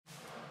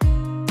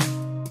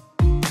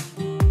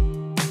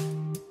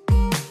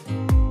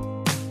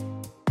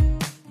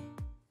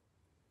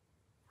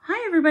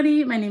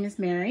everybody, my name is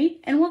Mary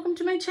and welcome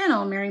to my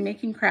channel, Mary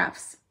Making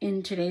Crafts.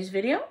 In today's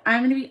video, I'm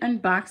going to be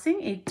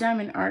unboxing a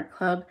Diamond Art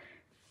Club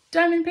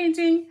diamond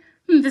painting.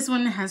 This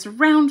one has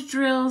round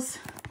drills.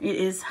 It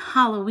is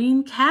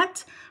Halloween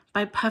Cat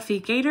by Puffy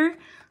Gator.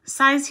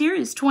 Size here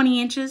is 20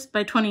 inches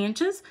by 20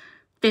 inches,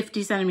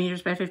 50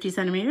 centimeters by 50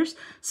 centimeters.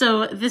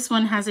 So this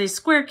one has a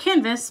square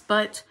canvas,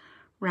 but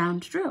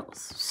round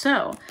drills.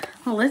 So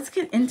let's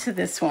get into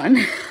this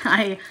one.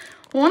 I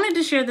wanted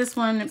to share this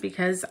one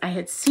because I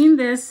had seen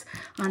this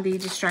on the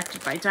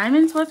Distracted by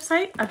Diamonds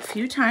website a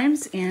few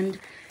times and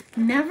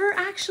never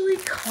actually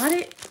caught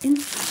it in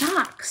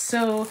stock.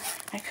 So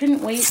I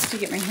couldn't wait to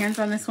get my hands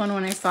on this one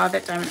when I saw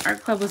that Diamond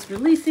Art Club was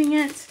releasing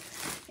it.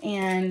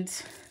 And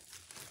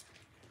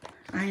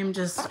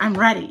I'm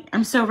ready.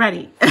 I'm so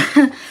ready.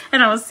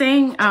 And I was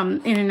saying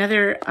in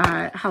another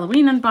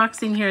Halloween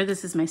unboxing here,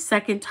 this is my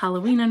second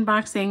Halloween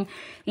unboxing.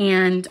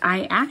 And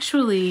I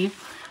actually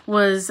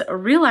was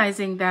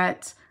realizing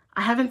that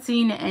I haven't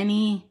seen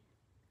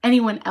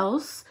anyone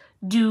else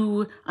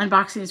do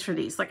unboxings for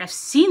these. Like I've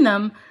seen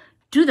them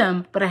do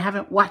them, but I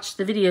haven't watched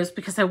the videos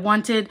because I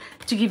wanted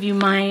to give you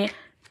my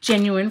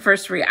genuine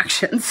first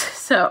reactions.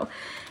 So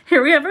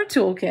here we have our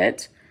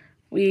toolkit.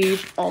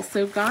 We've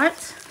also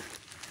got,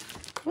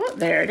 oh,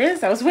 there it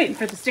is. I was waiting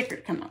for the sticker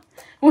to come out.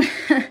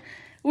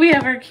 We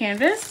have our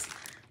canvas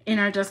in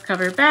our dust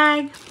cover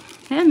bag,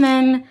 and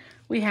then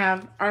we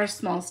have our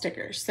small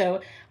stickers.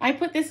 So I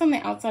put this on the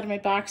outside of my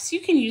box.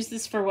 You can use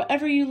this for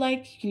whatever you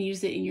like. You can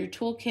use it in your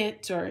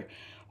toolkit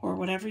or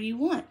whatever you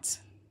want.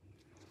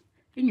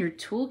 In your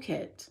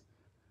toolkit.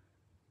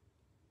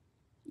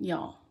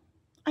 Y'all,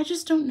 I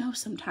just don't know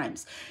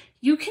sometimes.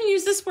 You can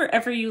use this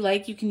wherever you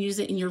like. You can use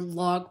it in your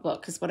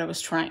logbook is what I was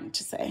trying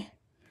to say.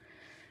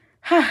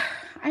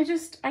 I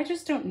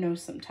just don't know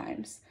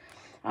sometimes.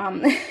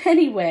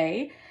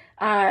 Anyway,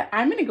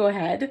 I'm going to go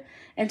ahead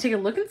and take a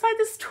look inside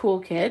this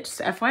toolkit.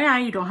 Just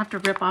FYI, you don't have to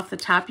rip off the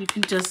top. You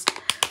can just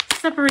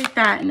separate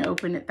that and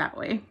open it that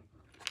way.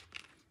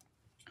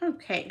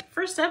 Okay,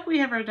 first up, we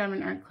have our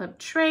Diamond Art Club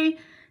tray.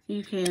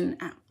 You can,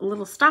 a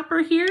little stopper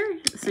here,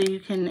 so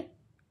you can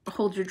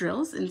hold your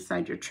drills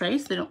inside your tray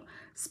so they don't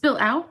spill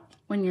out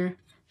when you're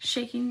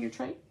shaking your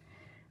tray.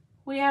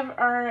 We have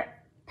our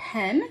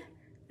pen.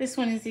 This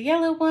one is a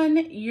yellow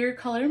one. Your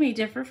color may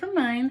differ from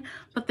mine,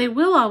 but they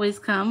will always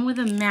come with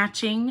a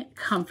matching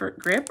comfort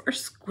grip or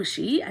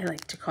squishy, I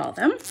like to call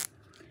them.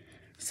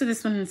 So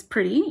this one is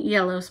pretty,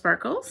 yellow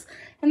sparkles.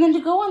 And then to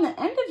go on the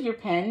end of your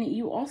pen,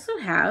 you also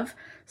have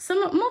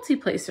some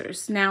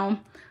multi-placers.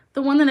 Now,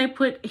 the one that I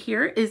put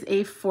here is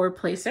a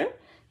 4-placer.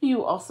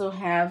 You also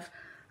have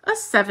a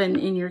 7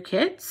 in your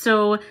kit.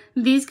 So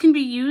these can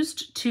be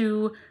used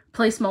to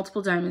place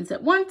multiple diamonds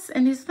at once,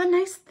 and these are the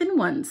nice thin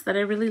ones that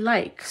I really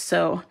like.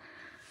 So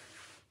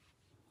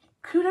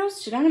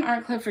kudos to Diamond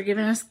Art Club for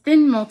giving us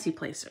thin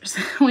multi-placers.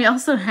 We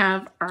also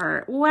have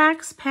our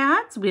wax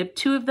pads. We have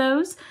 2 of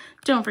those.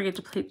 Don't forget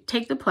to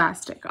take the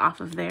plastic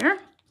off of there.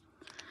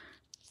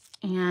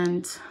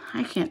 And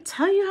I can't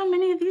tell you how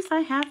many of these I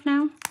have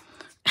now.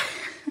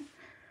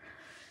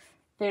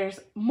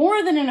 There's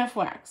more than enough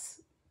wax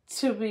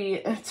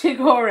to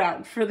go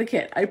around for the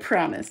kit. I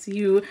promise.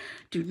 You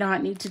do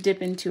not need to dip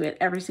into it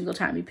every single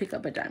time you pick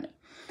up a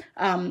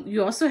diamond.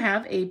 You also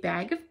have a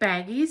bag of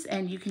baggies,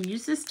 and you can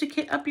use this to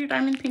kit up your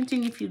diamond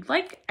painting if you'd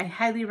like. I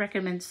highly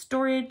recommend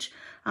storage.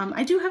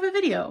 I do have a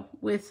video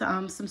with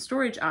some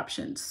storage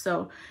options,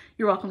 so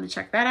you're welcome to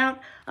check that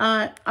out.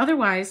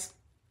 Otherwise,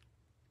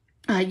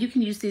 you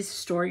can use these to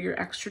store your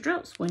extra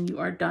drills when you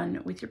are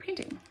done with your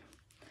painting.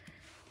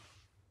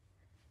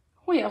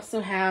 We also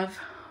have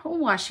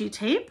washi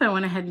tape. I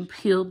went ahead and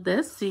peeled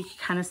this so you can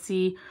kind of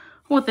see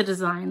what the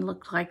design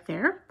looked like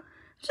there.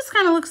 It just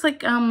kind of looks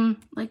like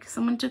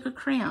someone took a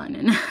crayon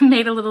and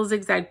made a little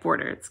zigzag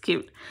border. It's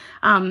cute.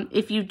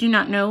 If you do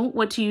not know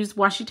what to use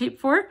washi tape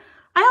for,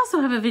 I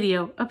also have a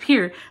video up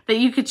here that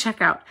you could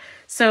check out.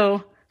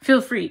 So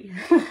feel free.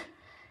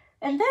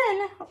 And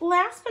then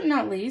last but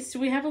not least,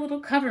 we have a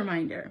little cover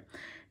minder.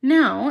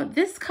 Now,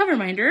 this cover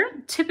minder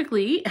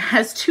typically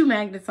has 2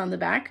 magnets on the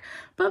back,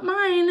 but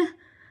mine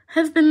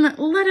has been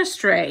led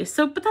astray.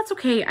 But that's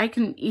okay. I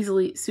can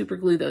easily super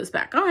glue those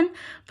back on.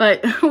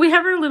 But we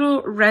have our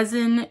little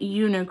resin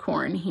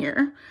unicorn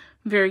here.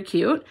 Very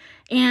cute.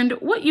 And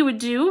what you would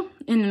do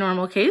in a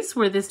normal case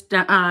where this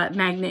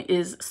magnet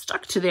is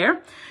stuck to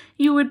there,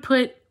 you would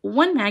put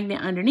 1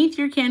 magnet underneath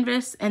your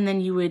canvas, and then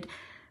you would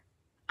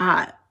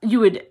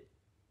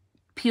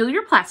peel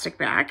your plastic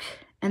back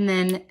and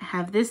then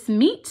have this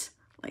meet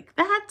like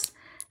that.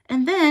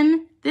 And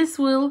then this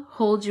will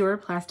hold your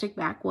plastic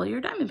back while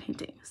you're diamond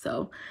painting.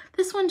 So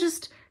this one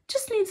just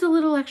needs a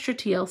little extra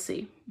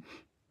TLC.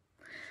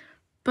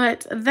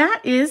 But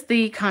that is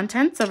the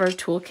contents of our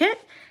toolkit.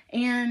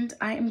 And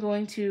I am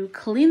going to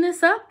clean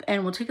this up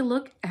and we'll take a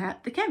look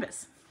at the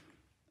canvas.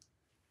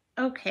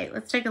 Okay,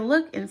 let's take a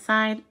look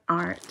inside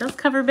our dust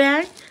cover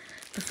bag.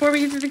 Before we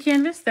get to the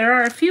canvas, there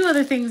are a few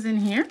other things in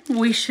here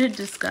we should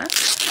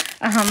discuss.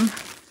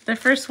 The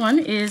first one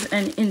is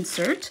an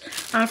insert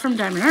from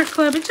Diamond Art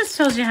Club. It just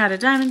tells you how to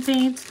diamond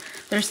paint.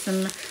 There's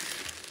some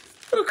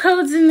little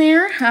codes in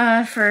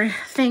there for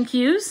thank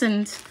yous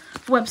and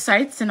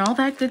websites and all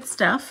that good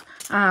stuff.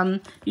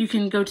 You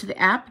can go to the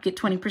app, get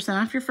 20%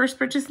 off your first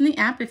purchase in the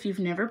app if you've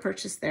never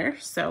purchased there.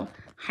 So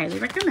highly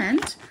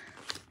recommend.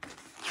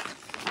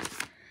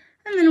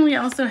 And then we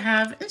also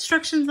have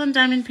instructions on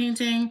diamond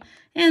painting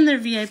and their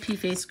VIP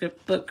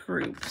Facebook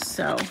group.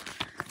 So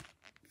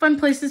fun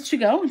places to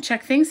go and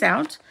check things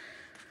out.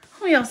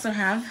 We also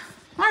have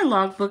our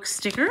logbook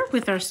sticker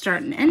with our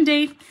start and end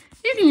date.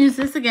 You can use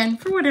this again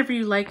for whatever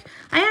you like.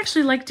 I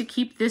actually like to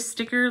keep this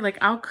sticker, like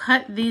I'll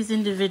cut these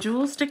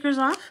individual stickers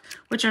off,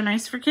 which are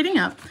nice for kitting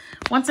up.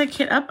 Once I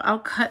kit up, I'll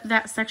cut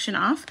that section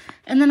off,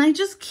 and then I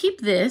just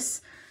keep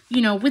this, you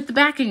know, with the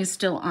backing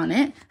still on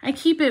it. I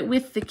keep it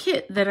with the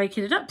kit that I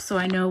kitted up so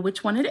I know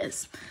which one it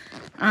is.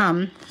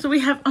 So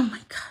we have, oh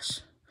my gosh,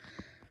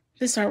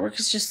 this artwork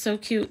is just so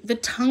cute. The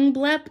tongue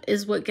blep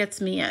is what gets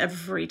me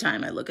every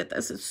time I look at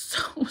this. It's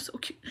so, so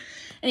cute.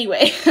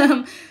 Anyway,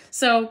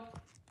 so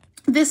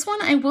this one,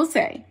 I will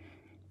say,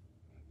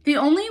 the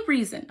only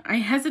reason I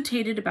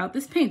hesitated about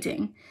this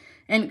painting,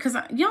 and because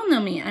y'all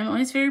know me, I'm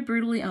always very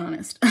brutally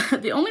honest.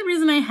 The only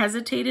reason I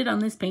hesitated on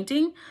this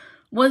painting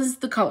was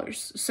the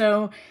colors.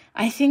 So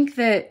I think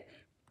that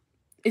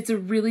it's a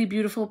really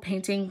beautiful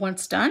painting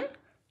once done,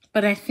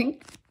 but I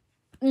think,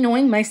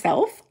 knowing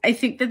myself, I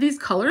think that these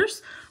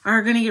colors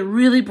are going to get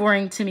really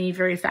boring to me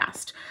very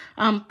fast.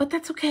 But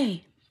that's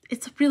okay.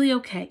 It's really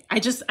okay.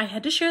 I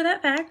had to share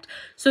that fact.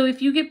 So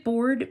if you get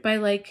bored by,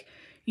 like,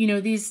 you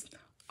know, these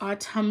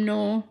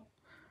autumnal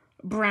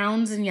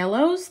browns and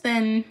yellows,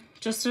 then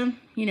just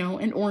you know,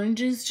 and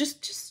oranges,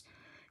 just,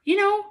 you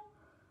know,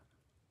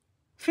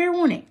 fair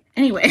warning.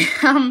 Anyway,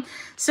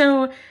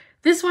 so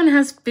this one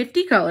has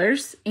 50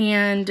 colors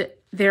and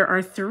there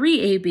are 3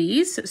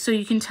 ABs. So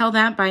you can tell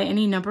that by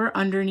any number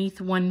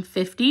underneath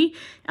 150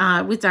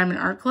 with Diamond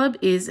Art Club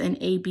is an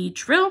AB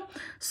drill.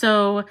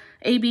 So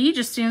AB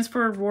just stands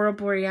for Aurora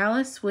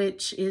Borealis,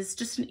 which is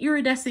just an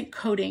iridescent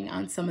coating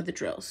on some of the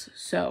drills.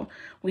 So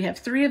we have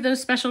 3 of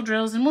those special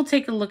drills, and we'll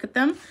take a look at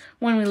them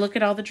when we look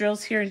at all the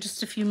drills here in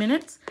just a few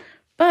minutes.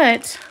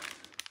 But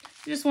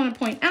I just want to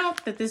point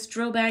out that this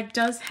drill bag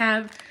does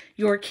have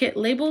your kit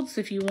labeled.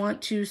 So if you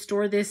want to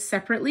store this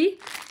separately,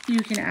 you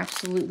can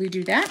absolutely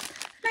do that.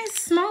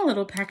 Nice small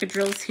little pack of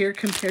drills here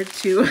compared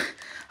to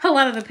a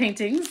lot of the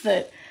paintings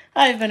that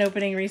I've been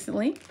opening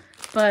recently.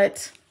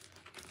 But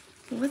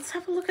let's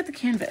have a look at the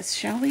canvas,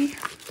 shall we?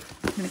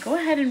 I'm going to go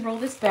ahead and roll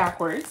this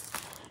backwards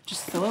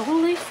just so it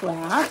will lay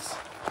flat.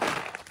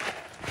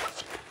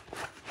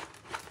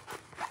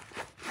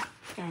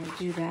 Gotta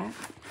do that.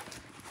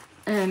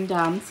 And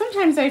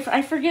sometimes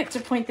I forget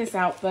to point this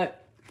out, but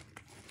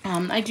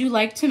I do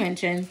like to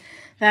mention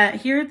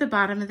that here at the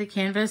bottom of the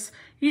canvas,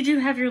 you do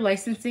have your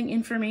licensing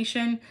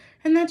information,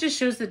 and that just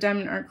shows that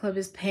Diamond Art Club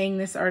is paying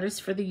this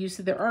artist for the use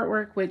of their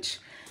artwork, which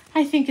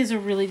I think is a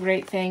really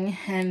great thing.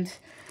 And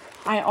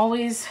I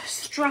always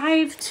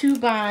strive to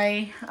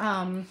buy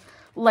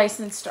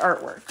licensed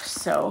artwork.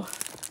 So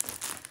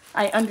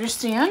I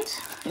understand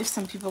if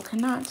some people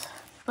cannot,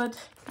 but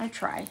I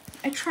try,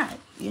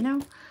 you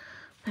know?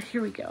 But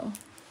here we go.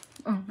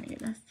 Oh my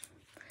goodness.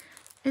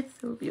 It's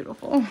so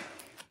beautiful.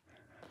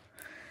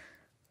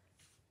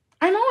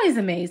 I'm always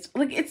amazed.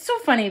 Like, it's so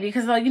funny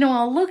because, you know,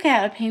 I'll look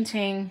at a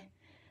painting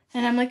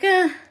and I'm like,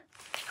 I'm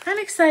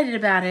excited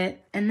about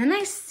it. And then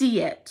I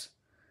see it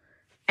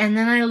and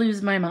then I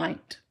lose my mind.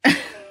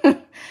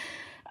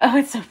 Oh,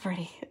 it's so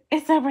pretty.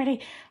 It's so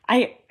pretty.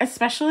 I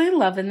especially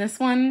love in this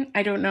one,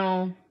 I don't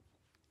know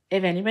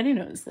if anybody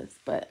knows this,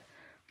 but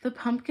the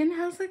pumpkin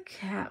has a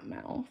cat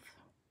mouth.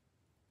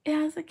 It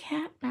has a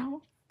cat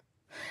mouth.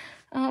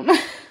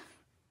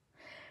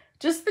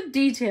 Just the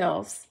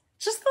details.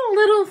 Just the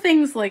little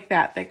things like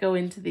that that go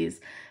into these.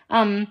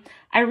 I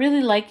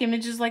really like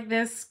images like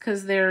this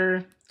because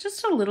they're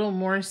just a little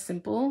more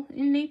simple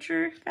in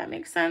nature, if that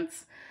makes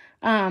sense.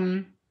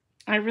 I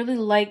really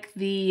like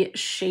the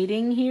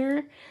shading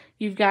here.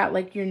 You've got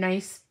like your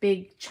nice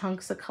big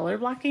chunks of color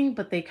blocking,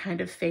 but they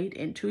kind of fade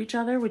into each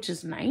other, which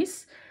is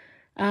nice.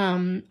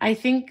 I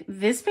think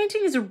this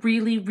painting is a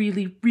really,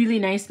 really, really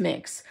nice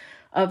mix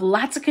of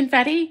lots of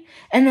confetti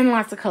and then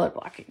lots of color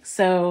blocking.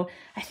 So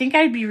I think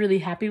I'd be really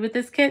happy with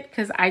this kit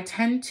because I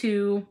tend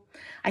to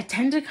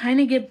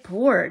kind of get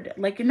bored,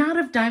 like not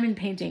of diamond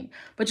painting,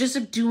 but just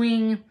of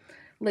doing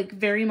like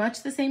very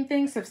much the same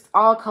thing. So if it's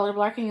all color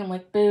blocking, I'm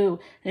like, boo.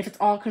 And if it's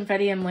all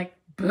confetti, I'm like,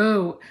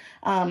 boo.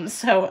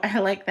 So I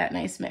like that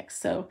nice mix.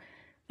 So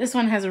this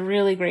one has a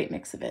really great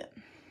mix of it.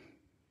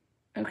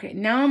 Okay,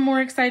 now I'm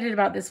more excited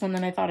about this one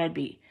than I thought I'd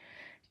be.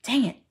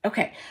 Dang it.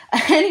 Okay.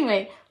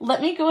 Anyway,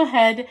 let me go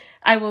ahead.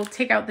 I will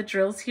take out the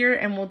drills here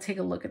and we'll take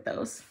a look at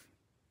those.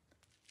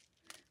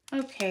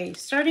 Okay,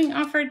 starting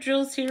off our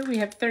drills here, we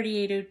have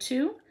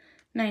 3802,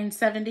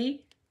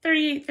 970,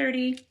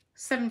 3830,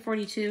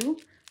 742,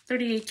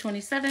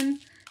 3827,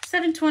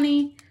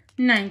 720,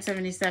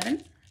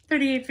 977,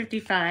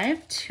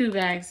 3855, 2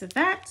 bags of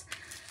that,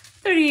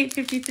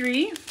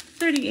 3853,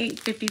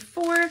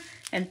 38.54,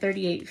 and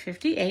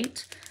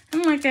 38.58.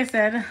 And like I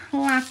said,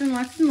 lots and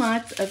lots and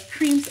lots of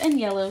creams and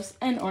yellows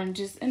and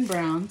oranges and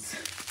browns.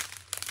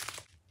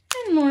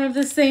 And more of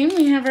the same,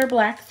 we have our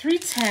black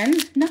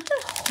 310. Not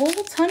a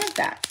whole ton of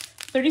that.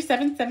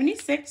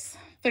 37.76,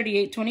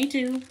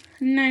 38.22,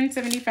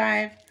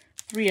 9.75,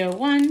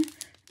 3.01,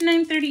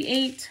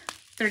 9.38,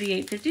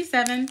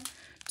 38.57,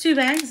 2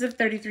 bags of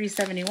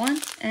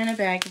 33.71, and a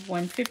bag of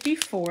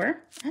 1.54.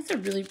 That's a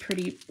really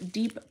pretty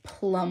deep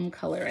plum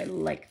color. I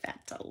like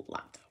that a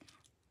lot.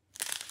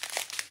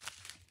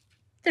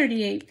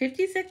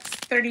 38.56,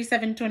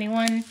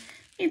 37.21,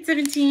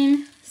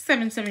 8.17,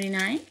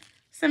 7.79,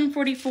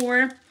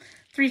 7.44,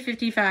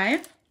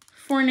 3.55,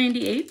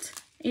 4.98,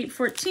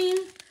 8.14,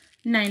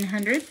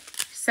 900,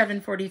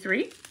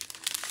 7.43.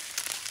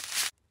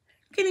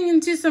 Getting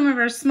into some of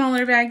our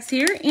smaller bags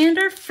here, and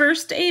our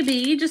first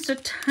AB, just a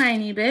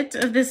tiny bit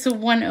of this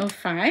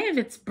 105.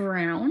 It's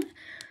brown.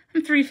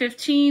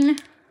 3.15,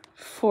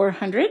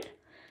 400,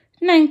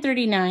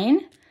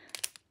 9.39.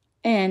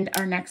 And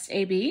our next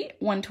AB,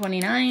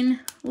 129,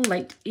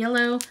 light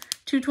yellow,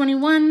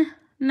 221,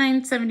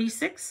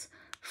 976,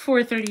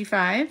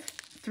 435,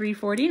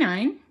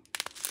 349.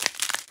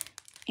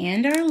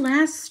 And our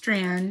last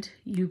strand,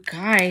 you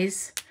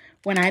guys,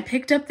 when I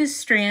picked up this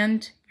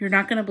strand, you're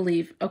not gonna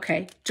believe.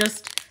 Okay,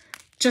 just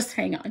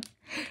hang on.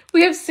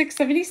 We have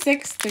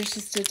 676, there's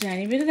just a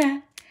tiny bit of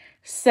that.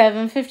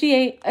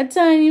 758, a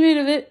tiny bit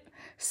of it.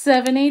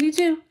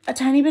 782, a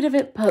tiny bit of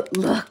it, but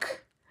look.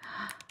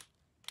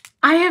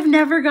 I have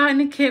never gotten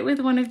a kit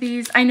with one of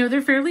these. I know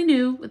they're fairly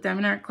new with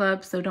Diamond Art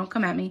Club, so don't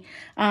come at me.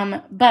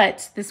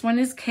 But this one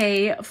is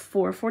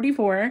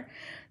K444.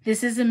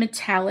 This is a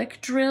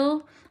metallic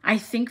drill. I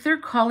think they're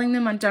calling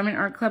them on Diamond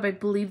Art Club, I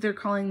believe they're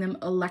calling them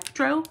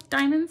electro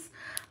diamonds.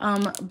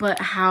 But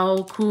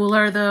how cool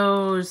are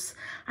those?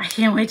 I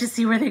can't wait to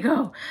see where they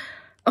go.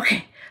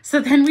 Okay,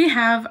 so then we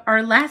have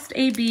our last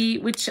AB,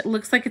 which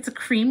looks like it's a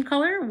cream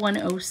color,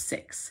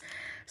 106.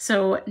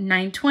 So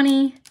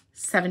 920,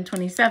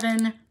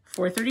 727,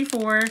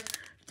 434,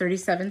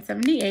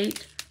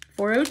 3778,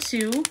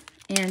 402,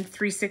 and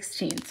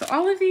 316. So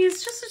all of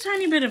these, just a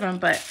tiny bit of them,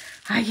 but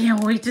I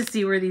can't wait to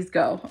see where these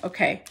go.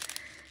 Okay,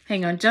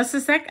 hang on just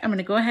a sec. I'm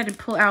gonna go ahead and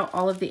pull out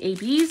all of the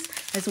ABs,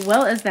 as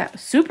well as that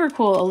super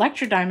cool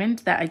Electro Diamond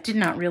that I did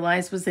not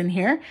realize was in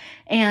here.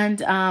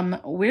 And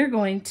we're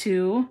going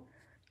to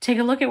take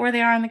a look at where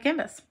they are on the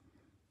canvas.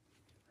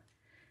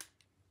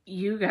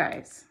 You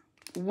guys,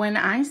 when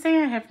I say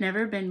I have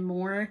never been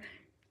more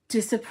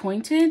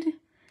disappointed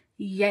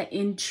yet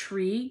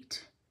intrigued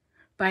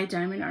by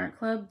Diamond Art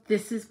Club,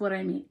 this is what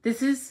I mean.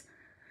 This is,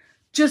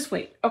 just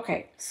wait.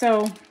 Okay,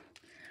 so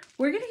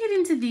we're gonna get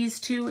into these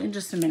two in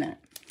just a minute.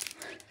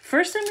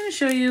 First, I'm gonna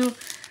show you,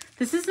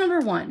 this is number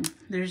one.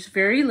 There's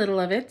very little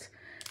of it.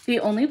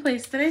 The only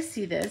place that I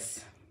see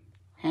this,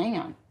 hang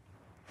on,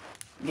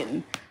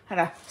 how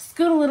to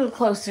scoot a little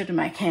closer to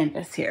my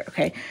canvas here,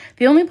 okay?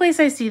 The only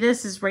place I see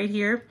this is right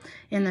here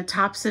in the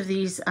tops of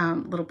these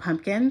little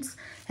pumpkins,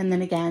 and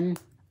then again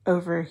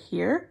over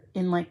here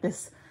in like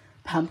this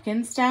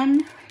pumpkin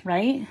stem,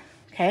 right?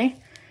 Okay,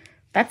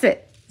 that's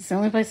it. It's the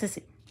only place I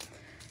see.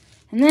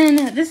 And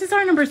then this is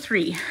our number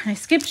 3. I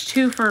skipped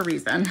 2 for a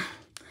reason,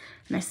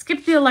 and I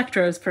skipped the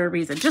electros for a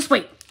reason. Just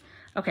wait.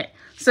 Okay,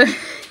 so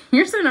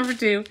here's our number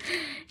 2.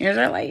 Here's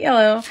our light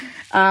yellow.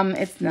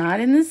 It's not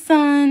in the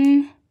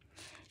sun.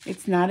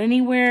 It's not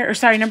anywhere, or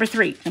sorry, number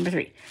 3.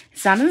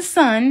 It's not in the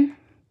sun,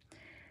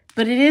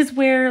 but it is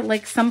where,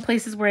 like, some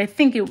places where I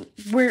think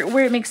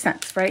where it makes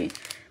sense, right?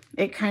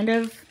 It kind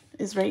of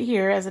is right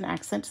here as an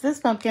accent to this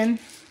pumpkin.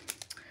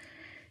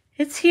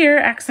 It's here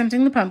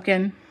accenting the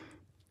pumpkin.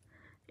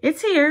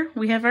 It's here.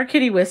 We have our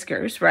kitty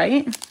whiskers,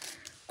 right?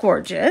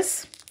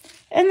 Gorgeous.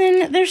 And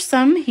then there's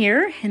some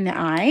here in the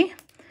eye.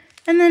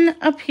 And then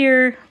up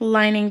here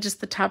lining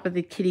just the top of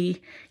the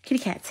kitty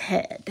cat's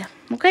head.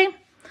 Okay?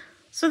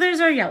 So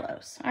there's our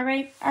yellows. All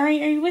right, are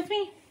you with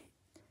me?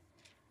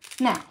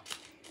 Now,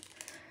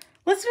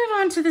 let's move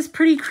on to this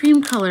pretty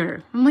cream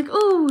color. I'm like,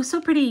 oh,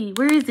 so pretty.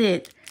 Where is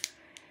it?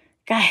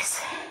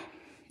 Guys,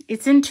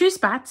 it's in 2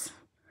 spots.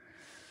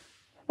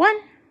 1,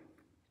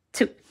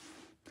 2.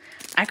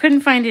 I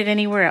couldn't find it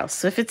anywhere else.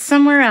 So if it's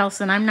somewhere else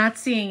and I'm not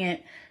seeing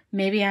it,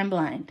 maybe I'm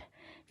blind.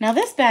 Now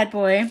this bad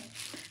boy,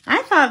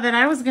 I thought that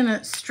I was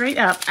gonna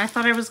I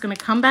thought I was gonna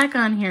come back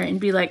on here and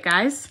be like,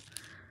 guys,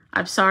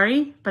 I'm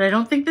sorry, but I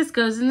don't think this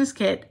goes in this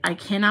kit. I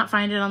cannot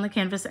find it on the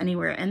canvas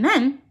anywhere. And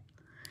then,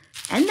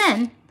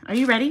 are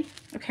you ready?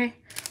 Okay,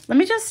 let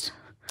me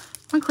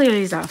clear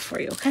these off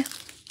for you, okay?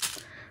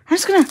 I'm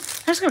just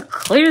gonna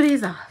clear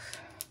these off,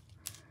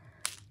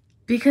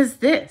 because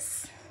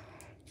this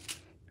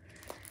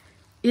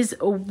is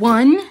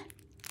 1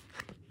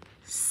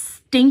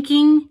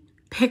 stinking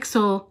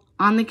pixel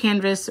on the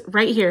canvas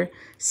right here.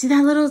 See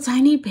that little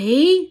tiny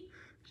pea?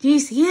 Do you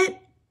see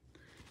it?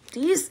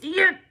 Do you see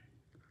it?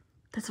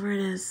 That's where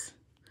it is.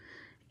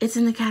 It's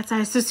in the cat's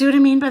eye. So see what I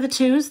mean by the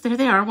 2s? There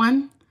they are.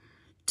 1,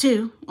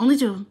 2, only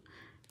 2 of them.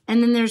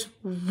 And then there's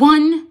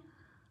 1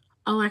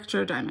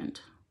 electro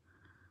diamond.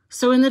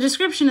 So in the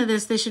description of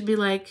this, they should be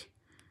like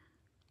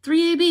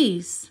 3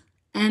 ABs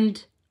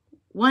and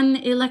 1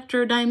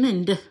 electro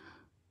diamond.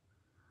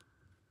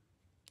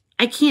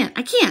 I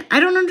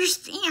don't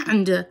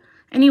understand.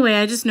 Anyway,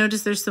 I just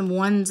noticed there's some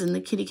 1s in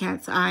the kitty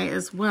cat's eye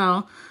as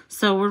well.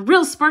 So we're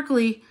real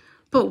sparkly,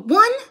 but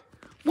one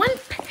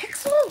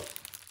pixel?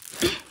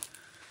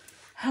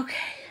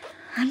 Okay,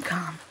 I'm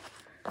calm.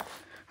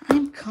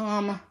 I'm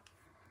calm.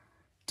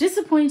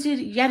 Disappointed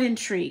yet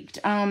intrigued.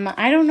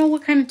 I don't know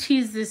what kind of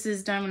tease this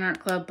is, Diamond Art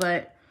Club,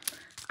 but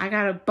I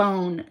got a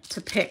bone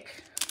to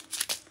pick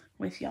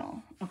with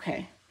y'all.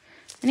 Okay.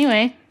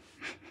 Anyway,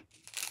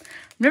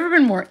 I've never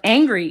been more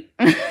angry.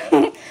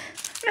 I've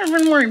never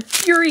been more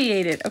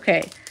infuriated.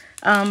 Okay.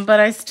 But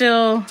I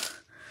still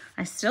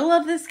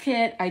love this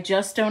kit. I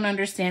just don't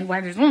understand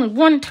why there's only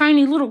one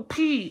tiny little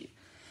P.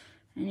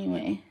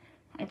 Anyway,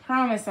 I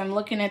promise I'm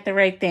looking at the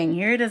right thing.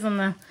 Here it is on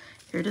the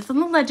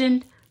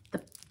legend.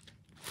 The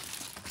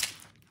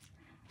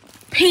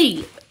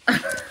P. Here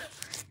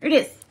it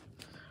is.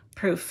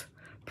 Proof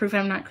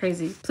I'm not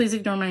crazy. Please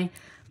ignore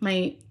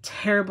my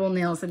terrible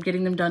nails. I'm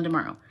getting them done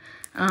tomorrow.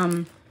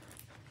 I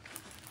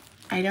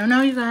don't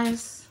know, you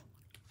guys.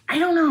 I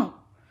don't know.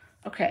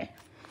 Okay.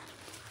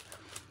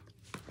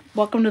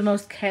 Welcome to the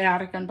most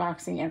chaotic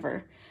unboxing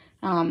ever.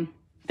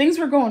 Things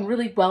were going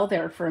really well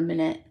there for a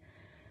minute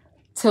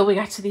till we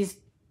got to these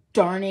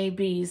darn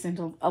ABs and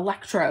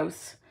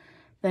electros,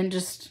 then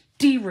just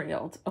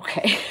derailed.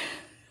 Okay.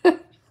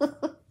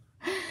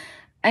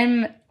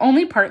 I'm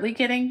only partly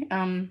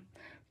kidding.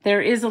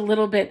 There is a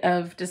little bit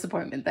of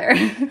disappointment there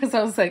because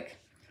I was like,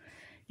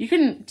 you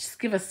couldn't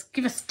just give us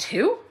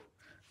 2?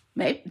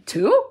 Maybe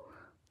 2?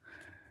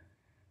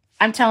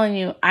 I'm telling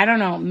you, I don't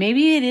know.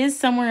 Maybe it is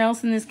somewhere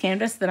else in this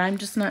canvas that I'm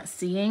just not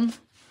seeing.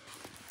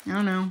 I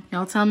don't know.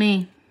 Y'all tell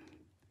me.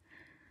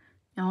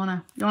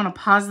 Y'all wanna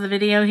pause the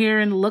video here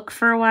and look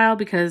for a while?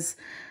 Because,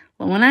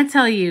 well, when I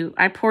tell you,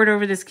 I poured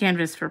over this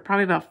canvas for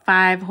probably about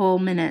 5 whole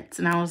minutes,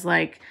 and I was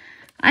like,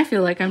 I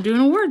feel like I'm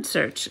doing a word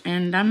search,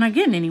 and I'm not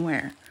getting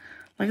anywhere.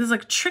 Like it's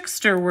like a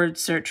trickster word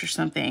search or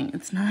something.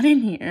 It's not in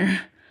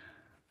here.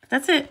 But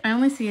that's it. I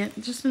only see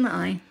it just in the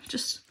eye.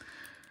 Just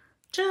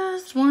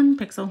 1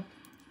 pixel.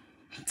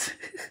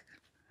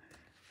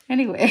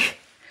 Anyway,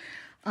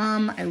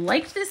 I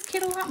liked this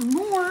kit a lot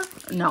more.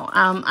 No,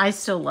 I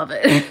still love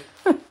it.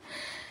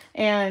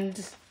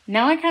 And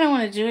now I kind of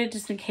want to do it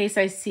just in case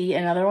I see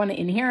another one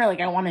in here. Like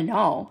I want to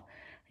know.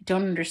 I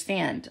don't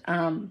understand.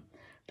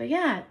 But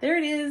yeah, there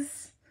it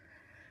is.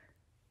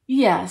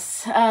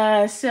 Yes.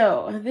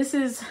 So this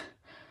is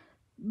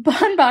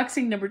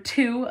unboxing number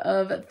 2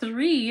 of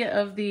 3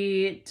 of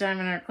the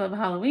Diamond Art Club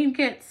Halloween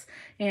kits.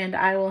 And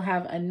I will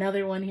have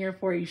another one here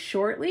for you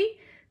shortly.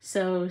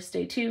 So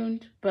stay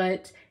tuned.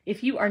 But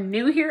if you are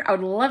new here, I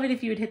would love it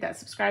if you would hit that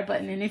subscribe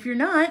button. And if you're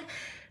not,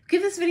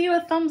 give this video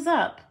a thumbs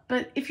up.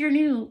 But if you're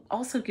new,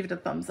 also give it a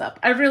thumbs up.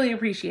 I really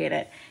appreciate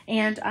it.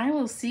 And I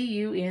will see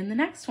you in the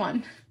next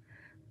one.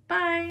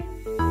 Bye.